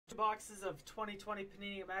Boxes of 2020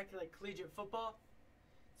 Panini Immaculate Collegiate Football.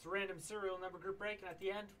 It's a random serial number group break, and at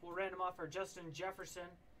the end, we'll random off our Justin Jefferson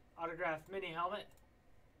autographed mini helmet.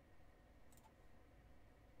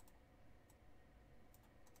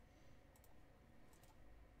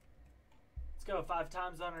 Let's go 5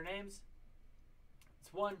 times on our names.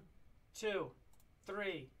 It's 1, 2,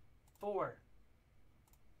 3, 4,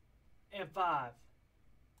 and 5.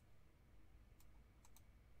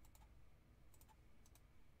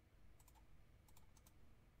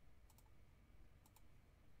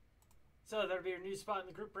 So that'll be your new spot in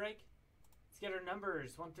the group break. Let's get our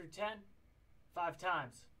numbers 1 through 10, 5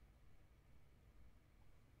 times.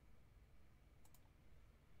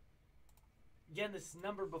 Again, this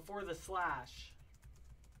number before the slash.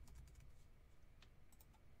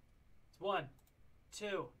 It's 1,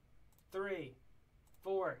 2, 3,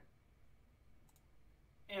 4,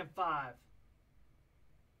 and 5.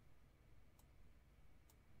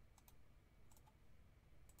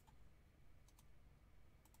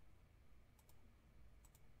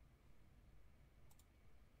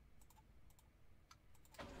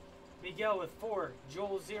 Miguel with 4,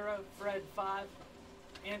 Joel 0, Fred 5,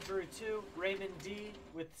 Andrew 2, Raymond D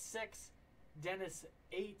with 6, Dennis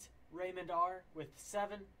 8, Raymond R with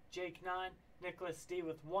 7, Jake 9, Nicholas D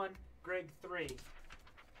with 1, Greg 3.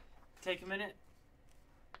 Take a minute.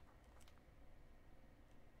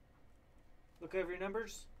 Look over your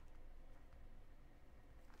numbers.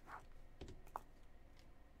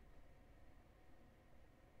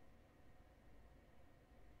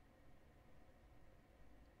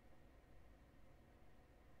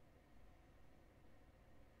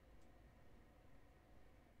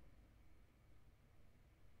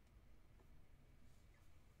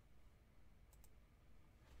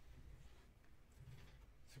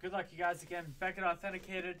 So good luck, you guys. Again, Beckett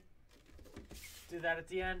authenticated. Do that at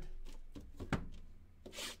the end.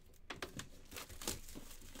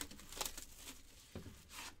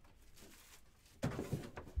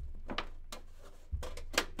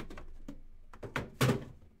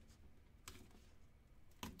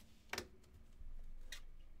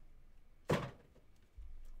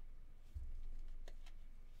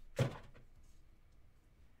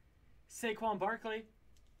 Saquon Barkley,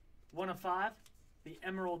 1 of 5. The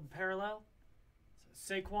Emerald Parallel.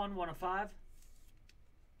 So Saquon, 1 of 5.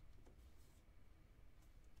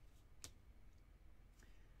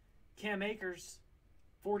 Cam Akers,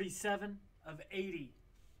 47 of 80.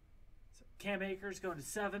 So Cam Akers going to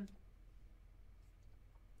 7.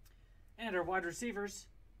 And our wide receivers.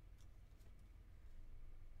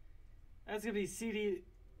 That's going to be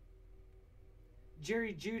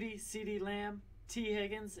Jerry Jeudy, CeeDee Lamb, T.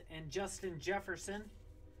 Higgins, and Justin Jefferson.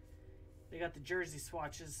 They got the jersey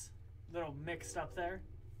swatches a little mixed up there.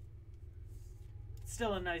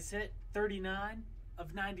 Still a nice hit. 39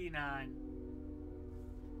 of 99.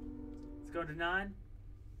 Let's go to 9.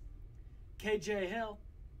 KJ Hill.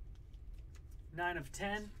 9 of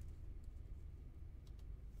 10.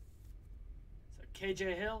 So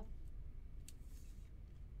KJ Hill.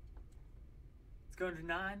 Let's go to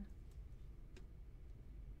 9.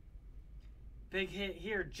 Big hit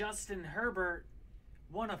here. Justin Herbert.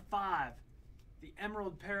 1 of 5. The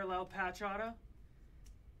Emerald Parallel Patch Auto.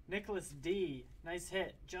 Nicholas D. Nice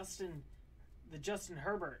hit. Justin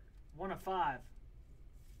Herbert. 1 of 5.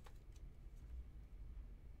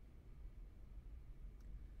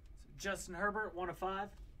 So Justin Herbert, 1 of 5.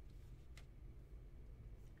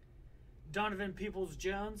 Donovan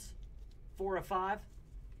Peoples-Jones, 4 of 5.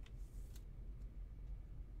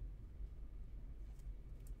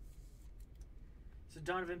 So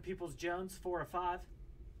Donovan Peoples-Jones, 4 of 5.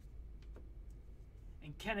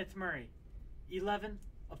 And Kenneth Murray, 11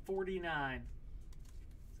 of 49.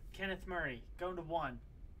 So Kenneth Murray, going to 1.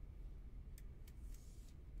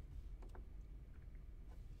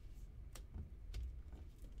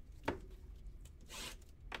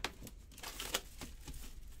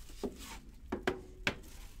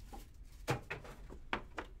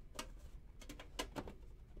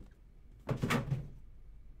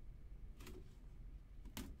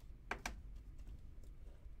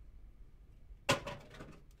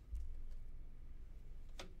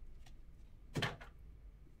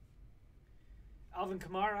 Alvin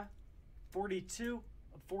Kamara, 42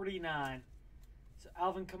 of 49. So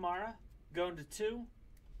Alvin Kamara going to 2.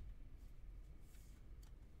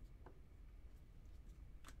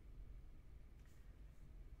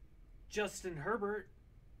 Justin Herbert,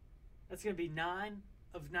 that's going to be 9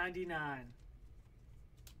 of 99.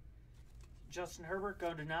 Justin Herbert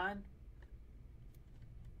going to 9.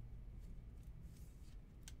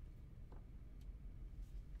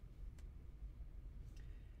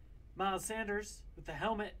 Miles Sanders with the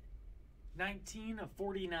helmet, 19 of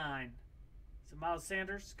 49. So Miles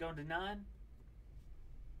Sanders going to 9.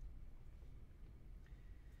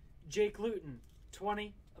 Jake Luton,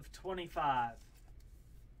 20 of 25.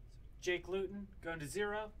 So Jake Luton going to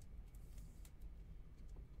 0.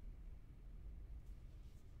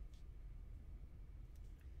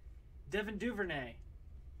 Devin Duvernay,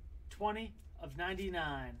 20 of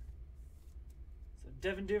 99. So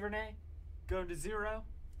Devin Duvernay going to 0.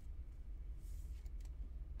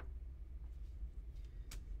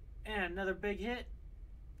 And another big hit,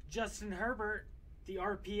 Justin Herbert, the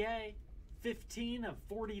RPA, 15 of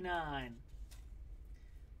 49.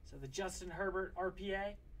 So the Justin Herbert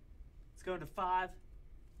RPA, it's going to 5.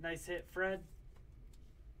 Nice hit, Fred.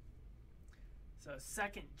 So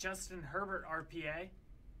second Justin Herbert RPA.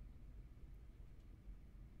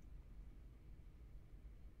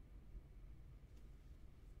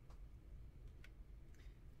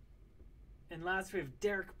 And last we have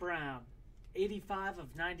Derek Brown, 85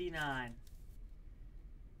 of 99.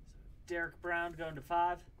 So Derek Brown going to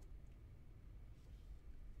 5.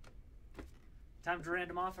 Time to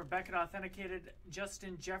random off our Beckett Authenticated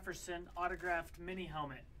Justin Jefferson autographed mini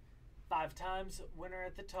helmet. 5 times, winner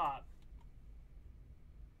at the top.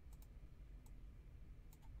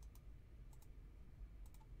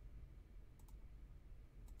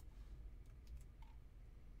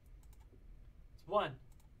 It's 1,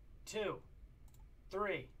 2,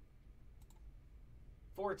 3,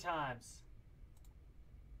 4 times.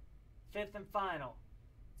 5th and final.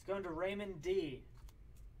 It's going to Raymond D.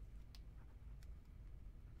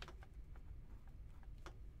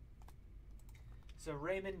 So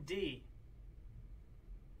Raymond D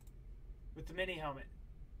with the mini helmet.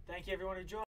 Thank you everyone who joined.